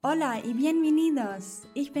Hola y bienvenidos!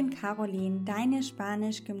 Ich bin Caroline, deine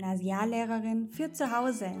Spanisch-Gymnasiallehrerin für zu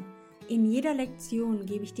Hause. In jeder Lektion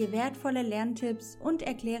gebe ich dir wertvolle Lerntipps und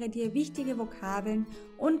erkläre dir wichtige Vokabeln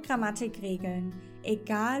und Grammatikregeln,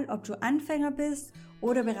 egal ob du Anfänger bist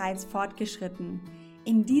oder bereits fortgeschritten.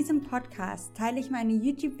 In diesem Podcast teile ich meine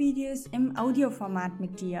YouTube-Videos im Audioformat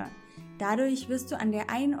mit dir. Dadurch wirst du an der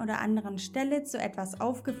einen oder anderen Stelle zu etwas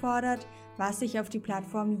aufgefordert, was sich auf die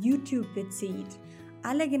Plattform YouTube bezieht.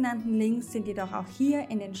 Alle genannten Links sind jedoch auch hier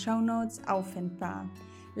in den Shownotes auffindbar.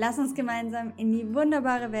 Lass uns gemeinsam in die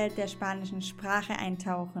wunderbare Welt der spanischen Sprache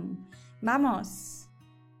eintauchen. ¡Vamos!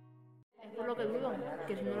 Es por lo que dudo,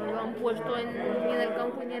 que si no lo han puesto ni en el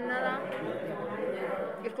campo ni en nada,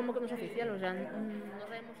 es como que no es oficial, o sea, no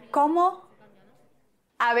sabemos si... ¿Cómo?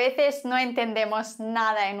 A veces no entendemos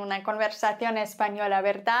nada en una conversación española,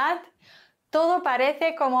 ¿verdad? Todo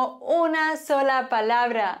parece como una sola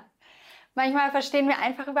palabra. Manchmal verstehen wir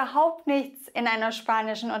einfach überhaupt nichts in einer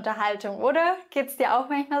spanischen Unterhaltung, oder? Geht's dir auch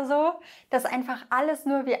manchmal so, dass einfach alles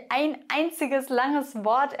nur wie ein einziges langes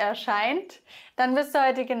Wort erscheint? Dann bist du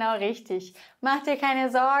heute genau richtig. Mach dir keine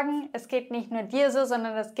Sorgen, es geht nicht nur dir so,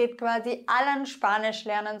 sondern es geht quasi allen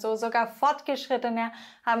Spanischlernern so. Sogar Fortgeschrittene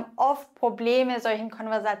haben oft Probleme, solchen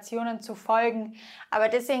Konversationen zu folgen. Aber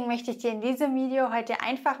deswegen möchte ich dir in diesem Video heute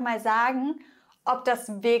einfach mal sagen, ob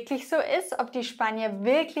das wirklich so ist, ob die Spanier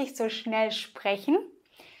wirklich so schnell sprechen.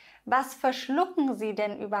 Was verschlucken sie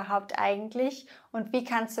denn überhaupt eigentlich und wie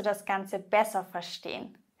kannst du das Ganze besser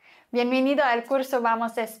verstehen? Bienvenido al curso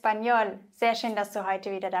Vamos Español. Sehr schön, dass du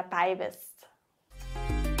heute wieder dabei bist.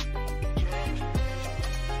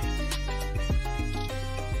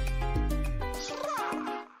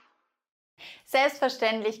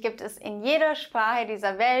 Selbstverständlich gibt es in jeder Sprache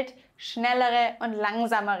dieser Welt schnellere und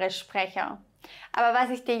langsamere Sprecher. Aber was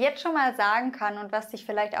ich dir jetzt schon mal sagen kann und was dich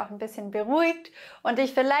vielleicht auch ein bisschen beruhigt und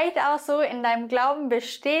dich vielleicht auch so in deinem Glauben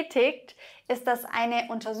bestätigt, ist, dass eine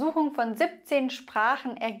Untersuchung von 17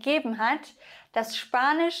 Sprachen ergeben hat, dass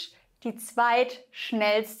Spanisch die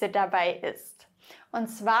zweitschnellste dabei ist. Und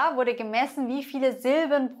zwar wurde gemessen, wie viele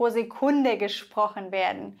Silben pro Sekunde gesprochen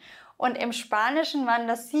werden. Und im Spanischen waren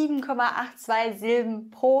das 7,82 Silben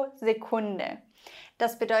pro Sekunde.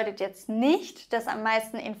 Das bedeutet jetzt nicht, dass am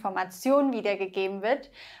meisten Information wiedergegeben wird,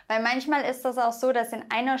 weil manchmal ist das auch so, dass in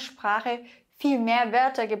einer Sprache viel mehr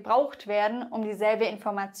Wörter gebraucht werden, um dieselbe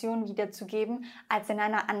Information wiederzugeben, als in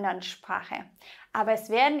einer anderen Sprache. Aber es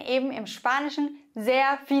werden eben im Spanischen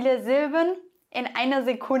sehr viele Silben in einer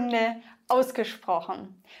Sekunde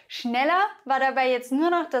ausgesprochen. Schneller war dabei jetzt nur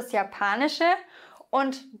noch das Japanische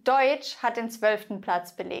und Deutsch hat den 12.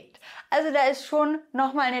 Platz belegt. Also da ist schon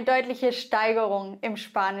nochmal eine deutliche Steigerung im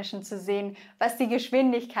Spanischen zu sehen, was die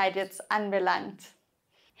Geschwindigkeit jetzt anbelangt.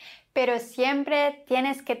 Pero siempre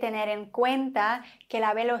tienes que tener en cuenta que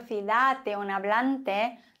la velocidad de un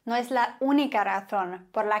hablante no es la única razón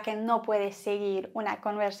por la que no puedes seguir una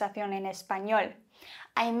conversación en español.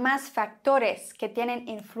 Hay más factores que tienen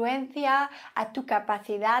influencia a tu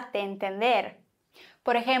capacidad de entender.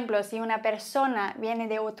 Por ejemplo, si una persona viene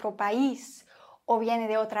de otro país o viene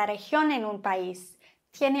de otra región en un país,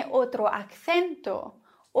 tiene otro acento,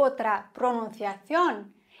 otra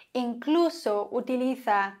pronunciación, incluso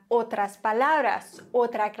utiliza otras palabras,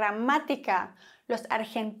 otra gramática. Los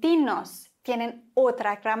argentinos tienen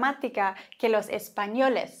otra gramática que los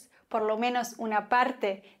españoles. Por lo menos una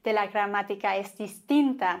parte de la gramática es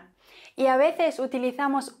distinta. Y a veces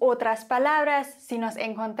utilizamos otras palabras si nos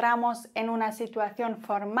encontramos en una situación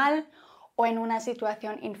formal o en una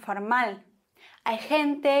situación informal. Hay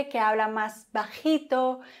gente que habla más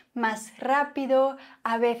bajito, más rápido,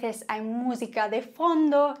 a veces hay música de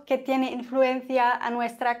fondo que tiene influencia a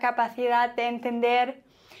nuestra capacidad de entender.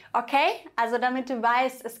 Okay, also damit du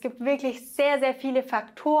weißt, es gibt wirklich sehr, sehr viele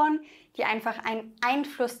Faktoren, die einfach einen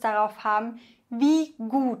Einfluss darauf haben, wie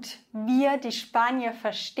gut wir die Spanier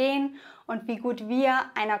verstehen und wie gut wir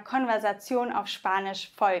einer Konversation auf Spanisch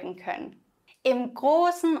folgen können. Im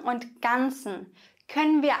Großen und Ganzen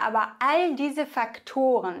können wir aber all diese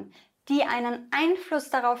Faktoren, die einen Einfluss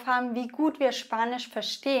darauf haben, wie gut wir Spanisch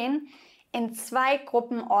verstehen, in zwei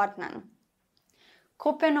Gruppen ordnen.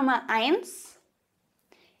 Gruppe Nummer 1: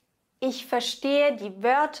 Ich verstehe die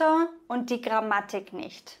Wörter und die Grammatik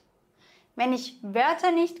nicht. Wenn ich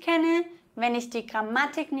Wörter nicht kenne, wenn ich die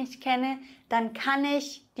Grammatik nicht kenne, dann kann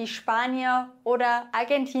ich die Spanier oder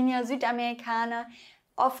Argentinier, Südamerikaner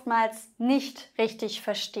oftmals nicht richtig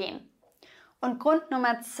verstehen. Und Grund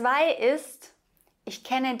Nummer 2 ist, ich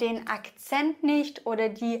kenne den Akzent nicht oder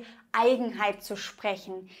die Eigenheit zu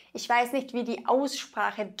sprechen. Ich weiß nicht, wie die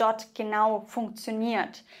Aussprache dort genau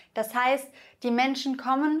funktioniert. Das heißt, die Menschen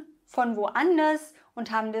kommen von woanders und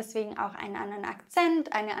haben deswegen auch einen anderen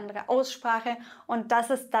Akzent, eine andere Aussprache und das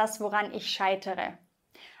ist das, woran ich scheitere.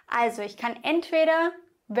 Also ich kann entweder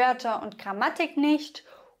Wörter und Grammatik nicht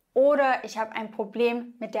oder ich habe ein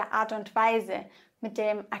Problem mit der Art und Weise, mit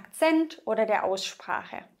dem Akzent oder der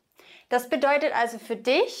Aussprache. Das bedeutet also für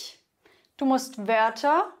dich, du musst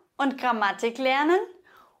Wörter und Grammatik lernen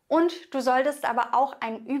und du solltest aber auch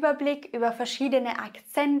einen Überblick über verschiedene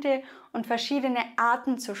Akzente und verschiedene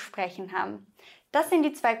Arten zu sprechen haben. Das sind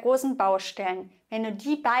die zwei großen Baustellen. Wenn du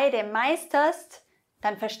die beide meisterst,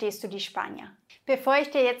 dann verstehst du die Spanier. Bevor ich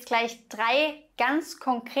dir jetzt gleich 3 ganz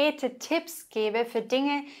konkrete Tipps gebe für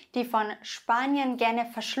Dinge, die von Spaniern gerne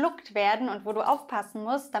verschluckt werden und wo du aufpassen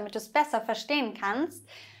musst, damit du es besser verstehen kannst,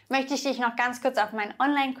 möchte ich dich noch ganz kurz auf meinen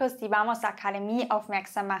Online-Kurs, die Vamos Akademie,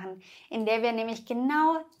 aufmerksam machen, in der wir nämlich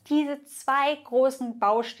genau diese 2 großen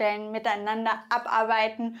Baustellen miteinander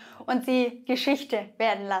abarbeiten und sie Geschichte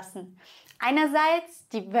werden lassen. Einerseits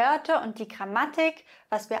die Wörter und die Grammatik,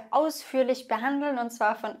 was wir ausführlich behandeln und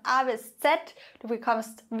zwar von A bis Z. Du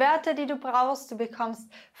bekommst Wörter, die du brauchst, du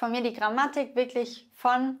bekommst von mir die Grammatik wirklich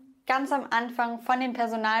von ganz am Anfang, von den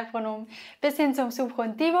Personalpronomen bis hin zum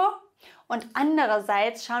Subjuntivo. Und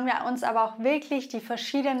andererseits schauen wir uns aber auch wirklich die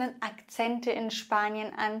verschiedenen Akzente in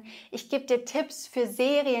Spanien an. Ich gebe dir Tipps für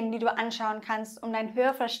Serien, die du anschauen kannst, um dein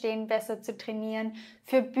Hörverstehen besser zu trainieren,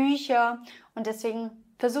 für Bücher und deswegen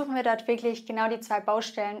versuchen wir dort wirklich genau die 2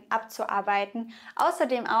 Baustellen abzuarbeiten.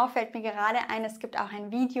 Außerdem auch fällt mir gerade ein, es gibt auch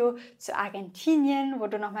ein Video zu Argentinien, wo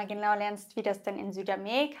du nochmal genau lernst, wie das denn in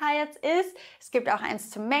Südamerika jetzt ist. Es gibt auch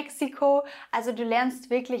eins zu Mexiko. Also du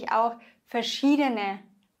lernst wirklich auch verschiedene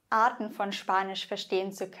Arten von Spanisch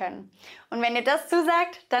verstehen zu können. Und wenn dir das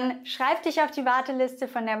zusagt, dann schreib dich auf die Warteliste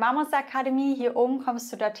von der Vamos Akademie. Hier oben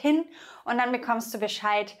kommst du dorthin und dann bekommst du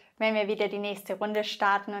Bescheid, wenn wir wieder die nächste Runde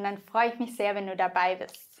starten und dann freue ich mich sehr, wenn du dabei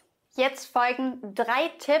bist. Jetzt folgen 3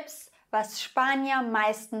 Tipps, was Spanier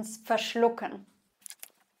meistens verschlucken.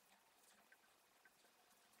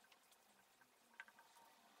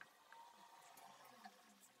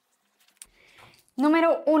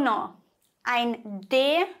 Numero 1. Ein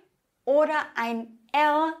D oder ein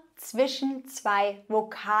R zwischen 2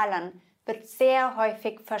 Vokalen wird sehr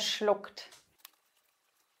häufig verschluckt.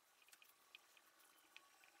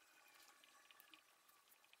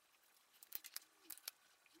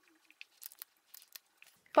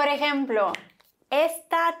 Por ejemplo,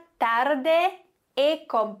 esta tarde he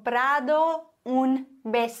comprado un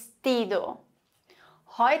vestido.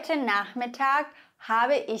 Heute Nachmittag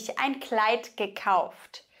habe ich ein Kleid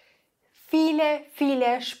gekauft.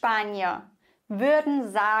 Viele Spanier würden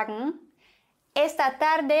sagen, esta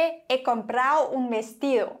tarde he comprado un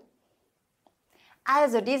vestido.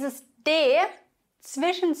 Also dieses D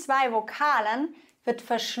zwischen 2 Vokalen wird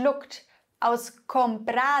verschluckt. Aus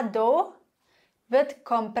comprado wird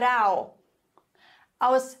comprao.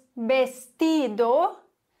 Aus vestido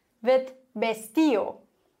wird vestido.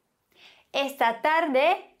 Esta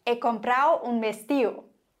tarde he comprado un vestido.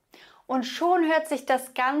 Und schon hört sich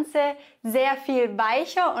das Ganze sehr viel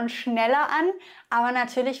weicher und schneller an, aber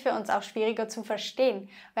natürlich für uns auch schwieriger zu verstehen,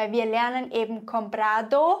 weil wir lernen eben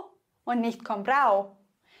comprado und nicht comprao.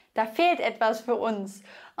 Da fehlt etwas für uns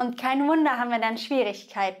und kein Wunder haben wir dann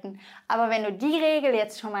Schwierigkeiten. Aber wenn du die Regel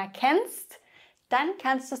jetzt schon mal kennst, dann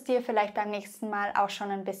kannst du es dir vielleicht beim nächsten Mal auch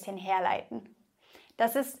schon ein bisschen herleiten.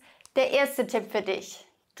 Das ist der erste Tipp für dich.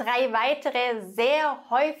 3 weitere sehr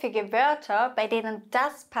häufige Wörter, bei denen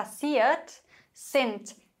das passiert,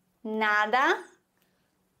 sind nada,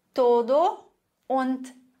 todo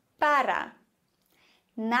und para.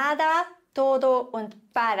 Nada, todo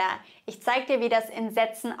und para. Ich zeige dir, wie das in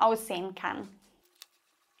Sätzen aussehen kann.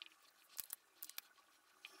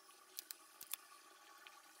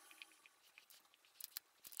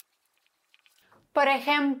 Por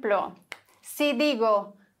ejemplo, si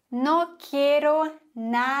digo, no quiero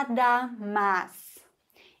nada más.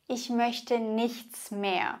 Ich möchte nichts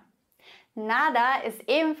mehr. Nada ist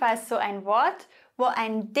ebenfalls so ein Wort, wo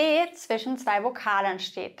ein D zwischen 2 Vokalen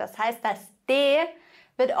steht. Das heißt, das D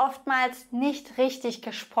wird oftmals nicht richtig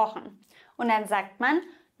gesprochen. Und dann sagt man,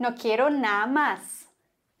 no quiero nada más.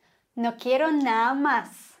 No quiero nada más.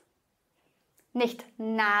 Nicht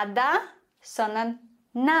nada, sondern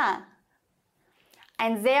na.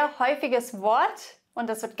 Ein sehr häufiges Wort und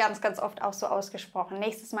das wird ganz oft auch so ausgesprochen.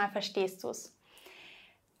 Nächstes Mal verstehst du es.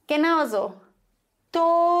 Genauso.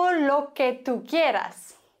 Todo lo que tú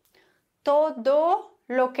quieras. Todo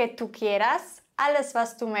lo que tú quieras. Alles,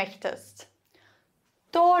 was du möchtest.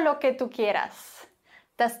 Todo lo que tú quieras.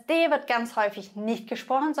 Das D wird ganz häufig nicht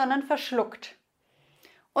gesprochen, sondern verschluckt.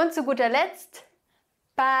 Und zu guter Letzt,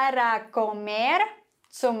 para comer,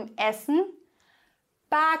 zum Essen.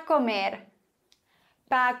 Pa comer.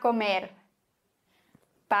 Pa comer.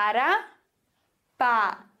 Para,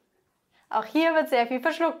 pa. Auch hier wird sehr viel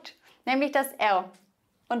verschluckt, nämlich das R.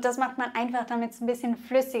 Und das macht man einfach, damit es ein bisschen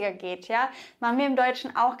flüssiger geht. Ja? Machen wir im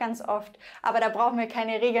Deutschen auch ganz oft, aber da brauchen wir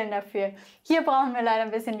keine Regeln dafür. Hier brauchen wir leider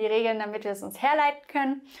ein bisschen die Regeln, damit wir es uns herleiten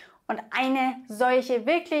können. Und eine solche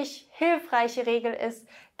wirklich hilfreiche Regel ist,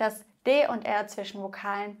 dass D und R zwischen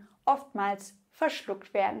Vokalen oftmals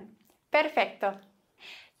verschluckt werden. Perfekto.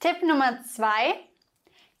 Tipp Nummer 2.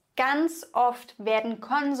 Ganz oft werden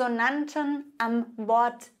Konsonanten am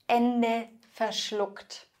Wortende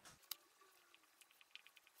verschluckt.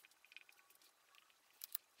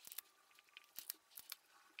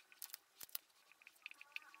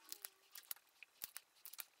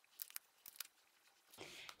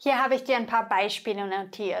 Hier habe ich dir ein paar Beispiele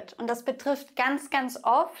notiert und das betrifft ganz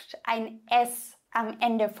oft ein S am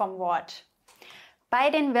Ende vom Wort. Bei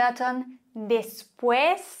den Wörtern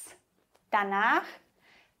después, danach,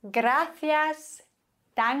 gracias,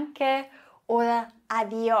 danke oder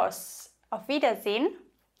adiós, auf Wiedersehen,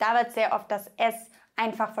 da wird sehr oft das S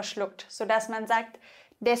einfach verschluckt, sodass man sagt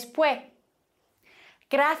después,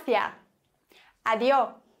 gracias,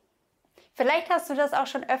 adiós. Vielleicht hast du das auch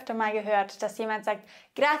schon öfter mal gehört, dass jemand sagt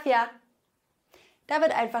gracias. Da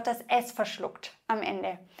wird einfach das S verschluckt am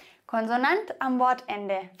Ende. Konsonant am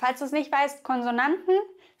Wortende. Falls du es nicht weißt, Konsonanten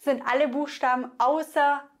sind alle Buchstaben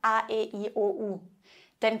außer A, E, I, O, U.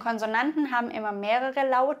 Denn Konsonanten haben immer mehrere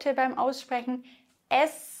Laute beim Aussprechen.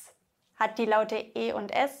 S hat die Laute E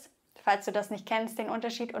und S, falls du das nicht kennst, den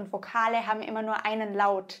Unterschied. Und Vokale haben immer nur einen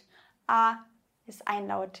Laut. A ist ein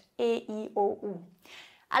Laut, E, I, O, U.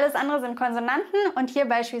 Alles andere sind Konsonanten und hier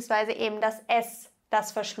beispielsweise eben das S,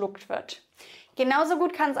 das verschluckt wird. Genauso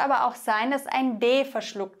gut kann es aber auch sein, dass ein D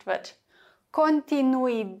verschluckt wird.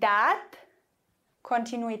 Continuidad,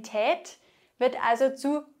 Kontinuität, wird also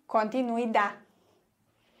zu Continuidad.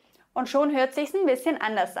 Und schon hört es sich ein bisschen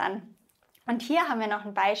anders an. Und hier haben wir noch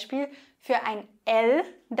ein Beispiel für ein L,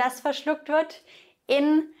 das verschluckt wird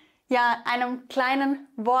in einem kleinen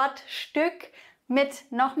Wortstück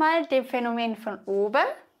mit nochmal dem Phänomen von oben.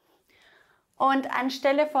 Und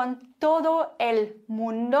anstelle von todo el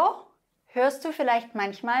mundo hörst du vielleicht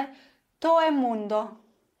manchmal todo el mundo.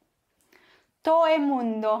 Todo el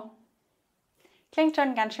mundo. Klingt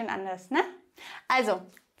schon ganz schön anders, ne? Also,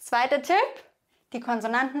 zweiter Tipp. Die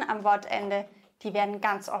Konsonanten am Wortende, die werden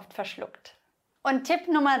ganz oft verschluckt. Und Tipp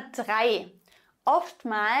Nummer 3.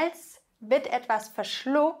 Oftmals wird etwas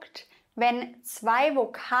verschluckt, wenn zwei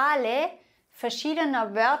Vokale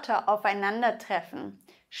verschiedener Wörter aufeinandertreffen.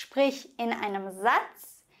 Sprich, in einem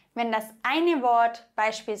Satz, wenn das eine Wort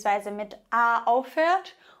beispielsweise mit A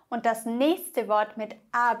aufhört und das nächste Wort mit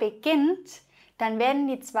A beginnt, dann werden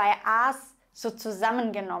die zwei A's so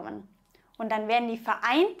zusammengenommen. Und dann werden die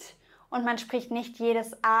vereint und man spricht nicht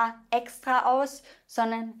jedes A extra aus,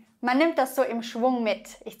 sondern man nimmt das so im Schwung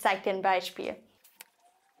mit. Ich zeige dir ein Beispiel.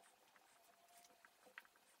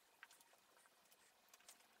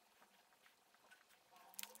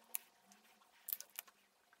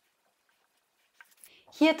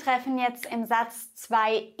 Hier treffen jetzt im Satz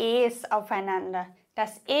zwei E's aufeinander.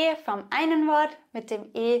 Das E vom einen Wort mit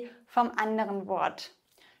dem E vom anderen Wort.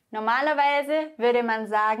 Normalerweise würde man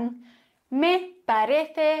sagen, me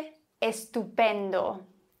parece estupendo.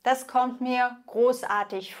 Das kommt mir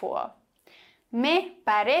großartig vor. Me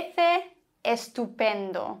parece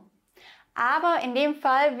estupendo. Aber in dem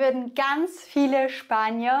Fall würden ganz viele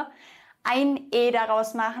Spanier ein E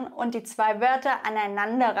daraus machen und die zwei Wörter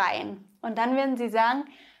aneinander reihen. Und dann würden sie sagen,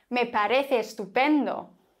 me parece estupendo.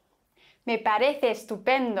 Me parece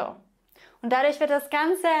estupendo. Und dadurch wird das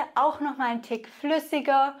Ganze auch nochmal ein Tick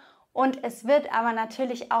flüssiger und es wird aber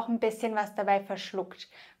natürlich auch ein bisschen was dabei verschluckt.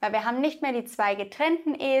 Weil wir haben nicht mehr die zwei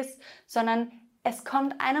getrennten E's, sondern es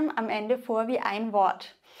kommt einem am Ende vor wie ein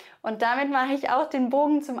Wort. Und damit mache ich auch den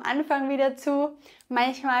Bogen zum Anfang wieder zu.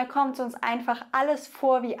 Manchmal kommt uns einfach alles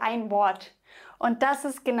vor wie ein Wort. Und das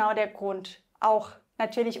ist genau der Grund, auch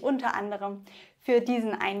natürlich unter anderem für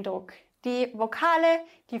diesen Eindruck. Die Vokale,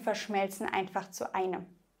 die verschmelzen einfach zu einem.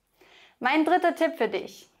 Mein dritter Tipp für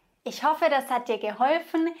dich. Ich hoffe, das hat dir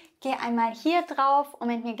geholfen. Geh einmal hier drauf, um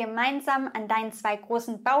mit mir gemeinsam an deinen zwei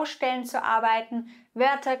großen Baustellen zu arbeiten.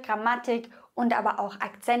 Wörter, Grammatik und aber auch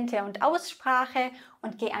Akzente und Aussprache.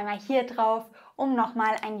 Und geh einmal hier drauf, um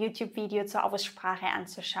nochmal ein YouTube-Video zur Aussprache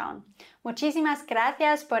anzuschauen. Muchísimas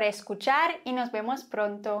gracias por escuchar y nos vemos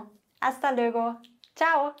pronto. Hasta luego.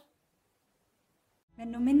 Ciao!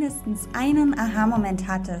 Wenn du mindestens einen Aha-Moment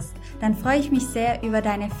hattest, dann freue ich mich sehr über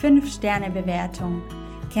deine 5-Sterne-Bewertung.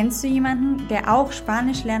 Kennst du jemanden, der auch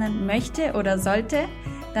Spanisch lernen möchte oder sollte?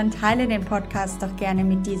 dann teile den Podcast doch gerne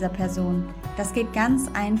mit dieser Person. Das geht ganz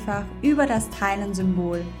einfach über das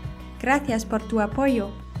Teilen-Symbol. Gracias por tu apoyo.